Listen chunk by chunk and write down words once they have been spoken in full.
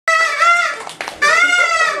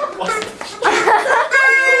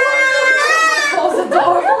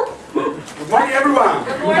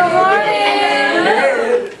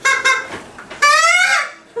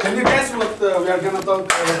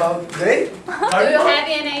about today? Do you have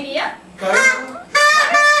an idea? Carnival?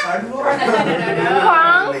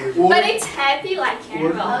 No. But it's happy like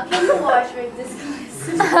carnival. How can you watch with this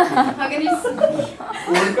glasses? How can you see?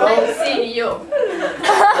 Let's see you.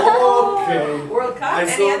 Okay. World Cup? I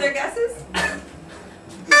Any saw- other guesses?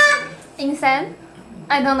 Incense?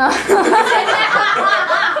 I don't know.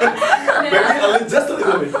 Maybe just a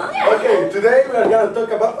little bit. Okay, today we are gonna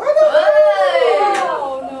talk about.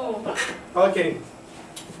 Oh no. Okay,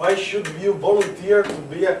 why should you volunteer to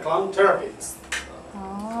be a clown therapist?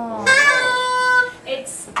 Oh.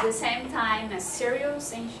 It's the same time a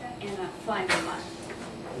serious and a fun one.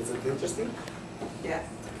 Is it interesting? Yes.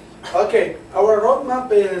 Okay, our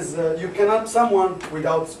roadmap is you can help someone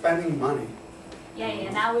without spending money, Yeah,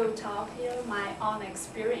 and I will talk here my own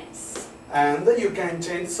experience. and you can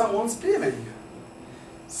change someone's feeling.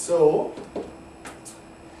 So,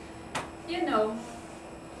 You know,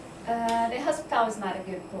 the hospital is not a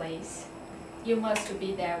good place. You must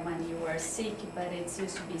be there when you are sick, but it's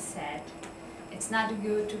used to be sad. It's not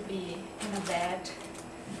good to be in a bed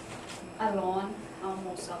alone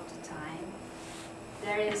almost all the time.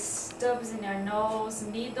 There is stubs in your nose,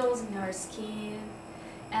 needles in your skin,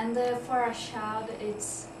 and for a child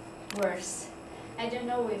it's worse. I don't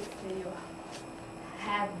know if you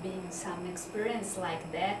have been some experience like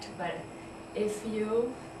that, but if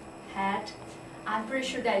you had, I'm pretty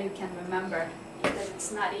sure that you can remember, because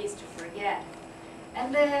it's not easy to forget.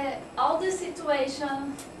 And all the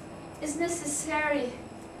situation is necessary,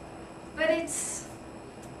 but it's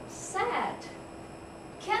sad.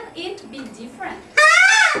 Can it be different?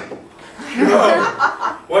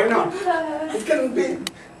 why not? It can be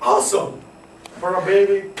awesome for a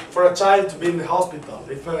baby, for a child to be in the hospital.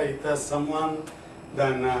 If it has someone,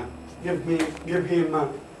 then give him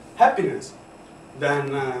happiness, then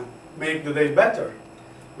make the day better,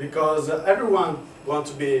 because everyone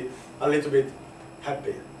wants to be a little bit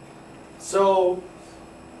happy. So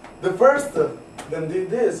the first that did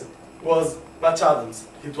this was Patch Adams.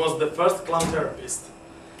 It was the first clown therapist,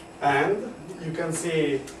 and you can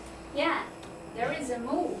see. Yeah, there is a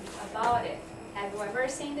move about it. Have you ever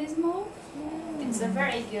seen this move? It's a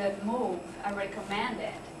very good move. I recommend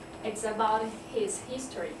it. It's about his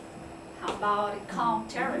history, about clown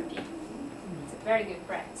therapy. It's a very good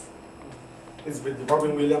practice. It's with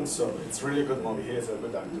Robin Williams, so it's really good movie. He is a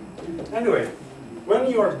good actor. Anyway, when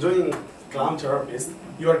you are doing clown therapist,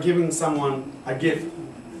 you are giving someone a gift,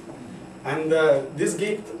 and this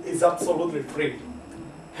gift is absolutely free,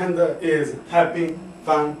 and is happy,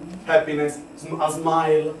 fun, happiness, a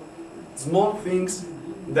smile, small things,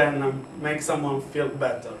 then make someone feel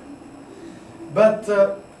better. But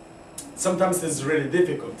sometimes it's really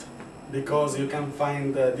difficult, because you can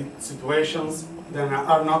find the situations that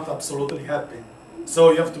are not absolutely happy.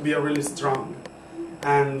 So you have to be really strong,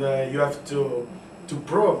 and you have to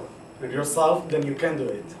prove with yourself that you can do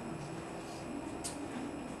it.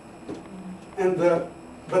 And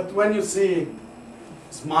but when you see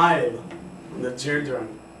smile on the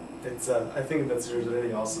children, it's I think that's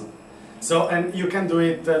really awesome. So, and you can do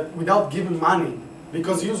it without giving money,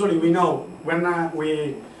 because usually we know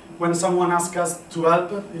when someone asks us to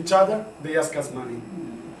help each other, they ask us money.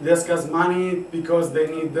 They ask us money because they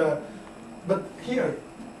need. But here,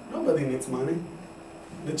 nobody needs money.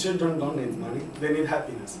 The children don't need money. They need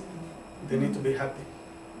happiness. They need to be happy.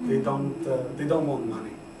 They don't want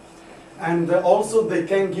money. And also they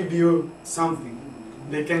can give you something.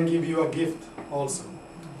 They can give you a gift also.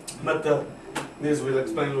 But this will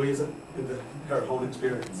explain Luiza with her own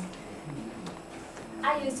experience.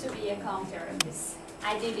 I used to be a clown therapist.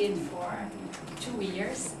 I did it for 2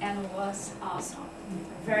 years and it was awesome.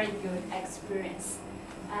 Very good experience.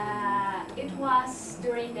 It was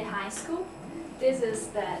during the high school. This is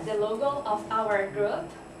the logo of our group.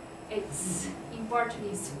 It's in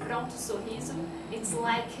Portuguese, pronto sorriso. It's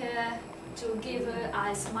like to give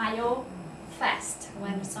a smile fast.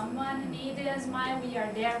 When someone needs a smile, we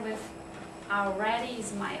are there with our ready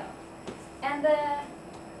smile. And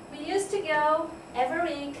we used to go every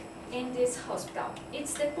week in this hospital.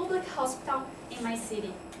 It's the public hospital in my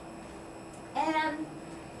city. And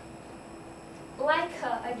like,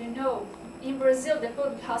 I don't know, in Brazil the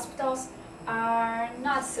public hospitals are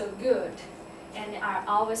not so good and are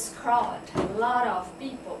always crowded, a lot of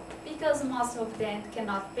people, because most of them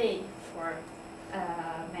cannot pay for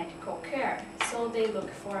medical care, so they look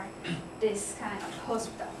for this kind of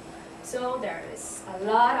hospital. So there is a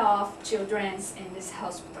lot of children in this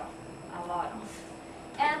hospital, a lot of.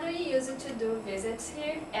 And we used to do visits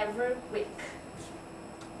here every week.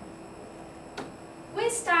 We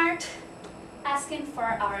start asking for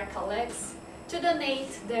our colleagues to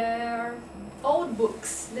donate their old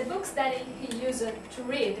books, the books that he used to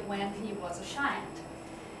read when he was a child,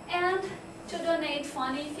 and to donate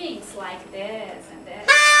funny things like this and this.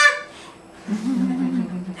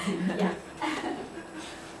 Yeah.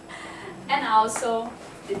 And also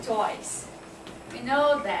the toys. We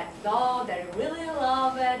know that doll that you really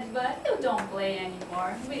love it, but you don't play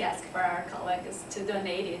anymore. We ask for our colleagues to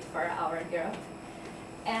donate it for our group.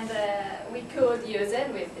 And we could use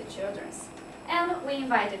it with the children's. And we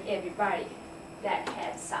invited everybody that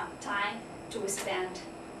had some time to spend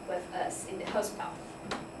with us in the hospital.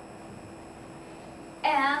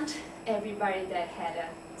 And everybody that had a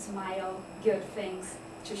smile, good things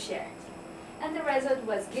to share. And the result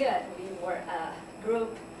was good. We were a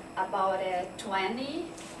group about 20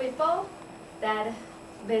 people that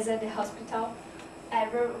visit the hospital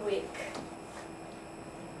every week.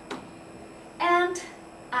 And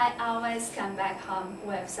I always come back home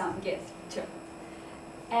with some gift too.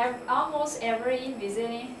 Almost every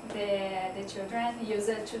visiting, the children use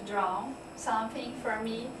it to draw something for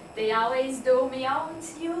me. They always do me, oh,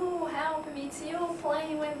 it's you, help me, it's you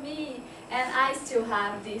playing with me. And I still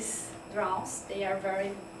have these drawings. They are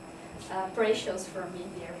very precious for me.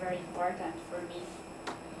 They are very important for me.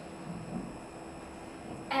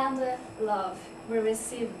 And love. We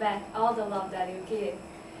receive back all the love that you give.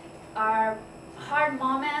 Are hard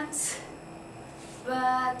moments,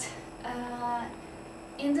 but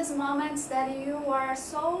in these moments that you are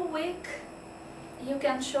so weak, you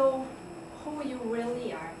can show who you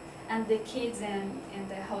really are. And the kids in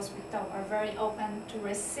the hospital are very open to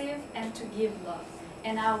receive and to give love.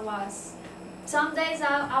 And some days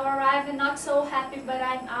I'll arrive and not so happy, but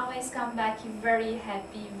I always come back very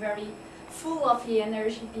happy, very full of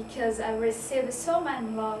energy, because I received so much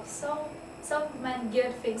love, so many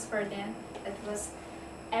good things for them. It was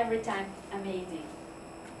every time amazing.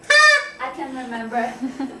 I can remember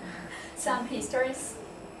some histories.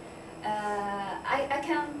 I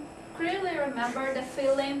can clearly remember the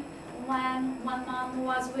feeling when one mom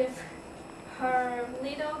was with her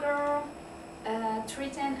little girl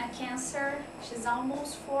treating a cancer. She's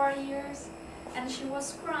almost 4 years, and she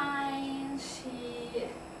was crying. She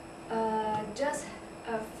just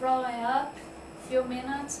throwing up a few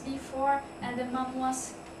minutes before, and the mom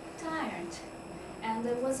was tired. And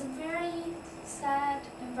it was a very sad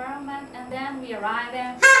environment, and then we arrived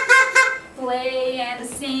and play and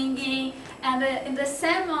singing, and in the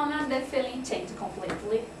same moment the feeling changed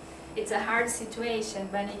completely. It's a hard situation,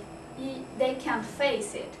 but they can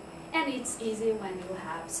face it, and it's easy when you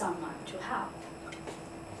have someone to help.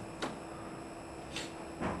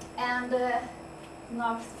 And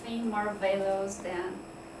nothing more valuable than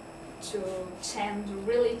to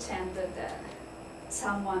really change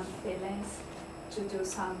someone's feelings, to do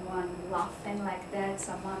someone laughing like that,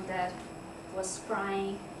 someone that was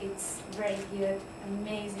crying. It's very good,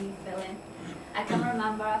 amazing feeling. I can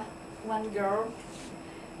remember one girl,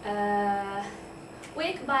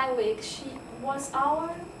 week by week, she was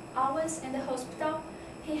always in the hospital.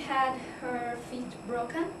 He had her feet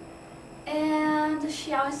broken, and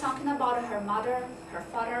she always talking about her mother, her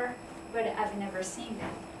father, but I've never seen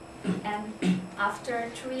them. And after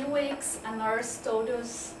 3 weeks, a nurse told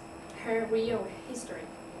us her real history.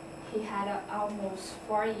 He had almost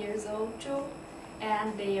 4 years old too,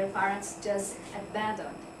 and their parents just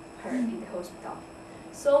abandoned her in the hospital.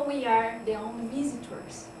 So we are the only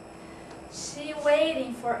visitors. She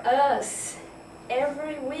waiting for us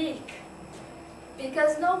every week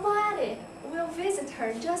because nobody will visit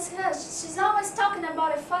her, just us. She's always talking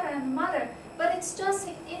about a father and mother, but it's just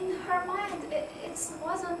in her mind. It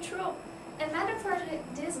wasn't true. Imagine for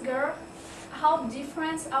this girl how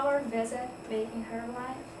different our visit made in her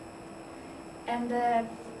life. And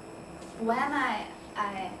when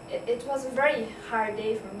it was a very hard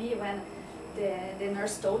day for me when the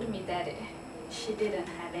nurse told me that she didn't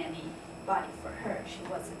have anybody for her. She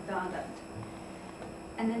was abandoned.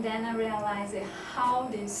 And then I realized how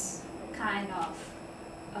this kind of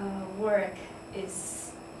work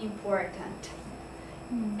is important.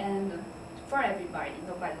 And for everybody,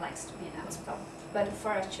 nobody likes to be in a hospital, but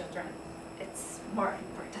for our children, it's more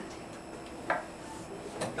important.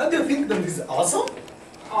 Don't you think that is awesome?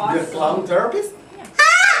 Awesome. The clown therapist?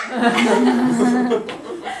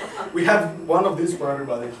 We have one of these for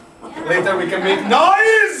everybody. Yeah. Later we can make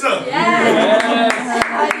noise! Yes!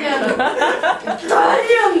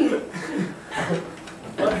 Italian!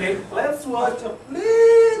 Okay, let's watch a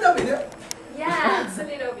little video. Yeah, it's a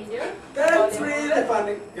little video. That's really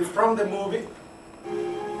funny. It's from the movie.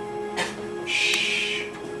 Shh.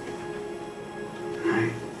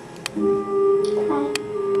 Hi.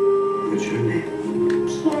 What's your name?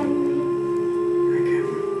 Cameron. Hi,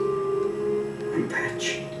 Cameron.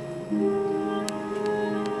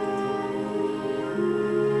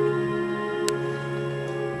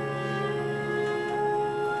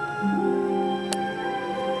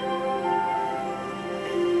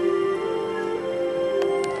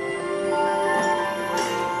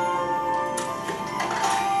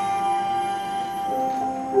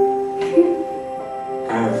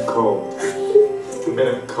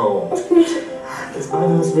 cold. Is my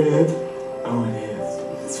nose red? Oh, it is.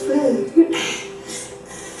 It's red.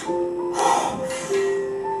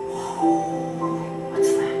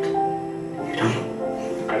 What's that? You don't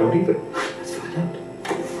know. I don't either. Let's find out.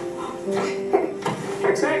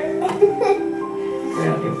 What's that?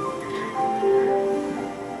 Yeah, you.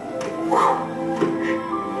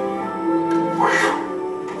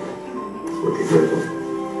 Looking good.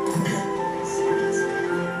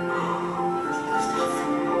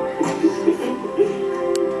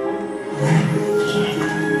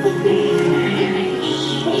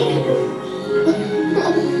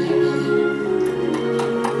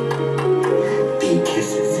 Big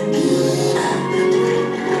kisses.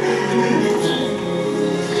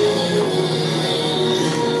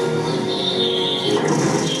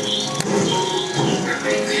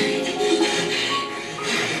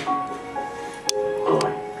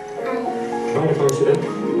 Mind if I sit in?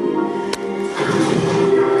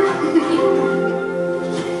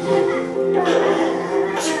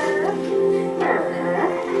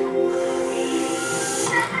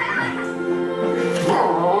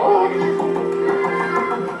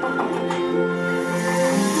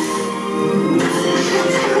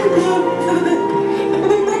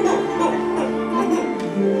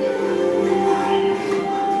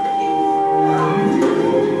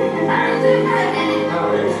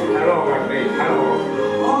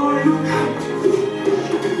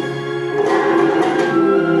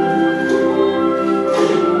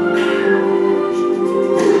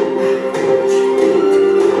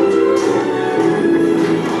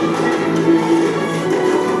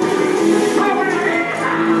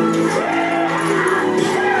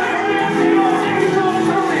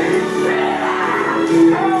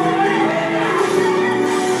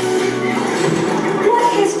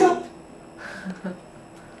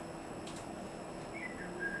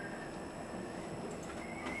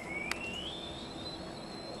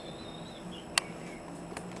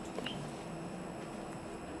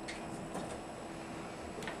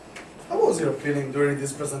 How was your feeling during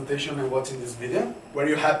this presentation and watching this video? Were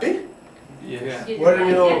you happy? Yeah. You Were didn't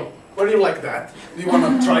you, like it? were you like that? Do you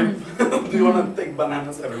want to try? Do you want to take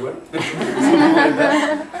bananas everywhere? Something like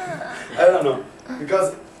that? I don't know.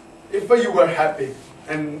 Because if you were happy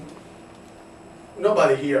and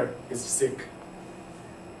nobody here is sick,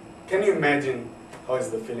 can you imagine how is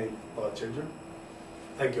the feeling about children?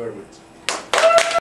 Thank you very much.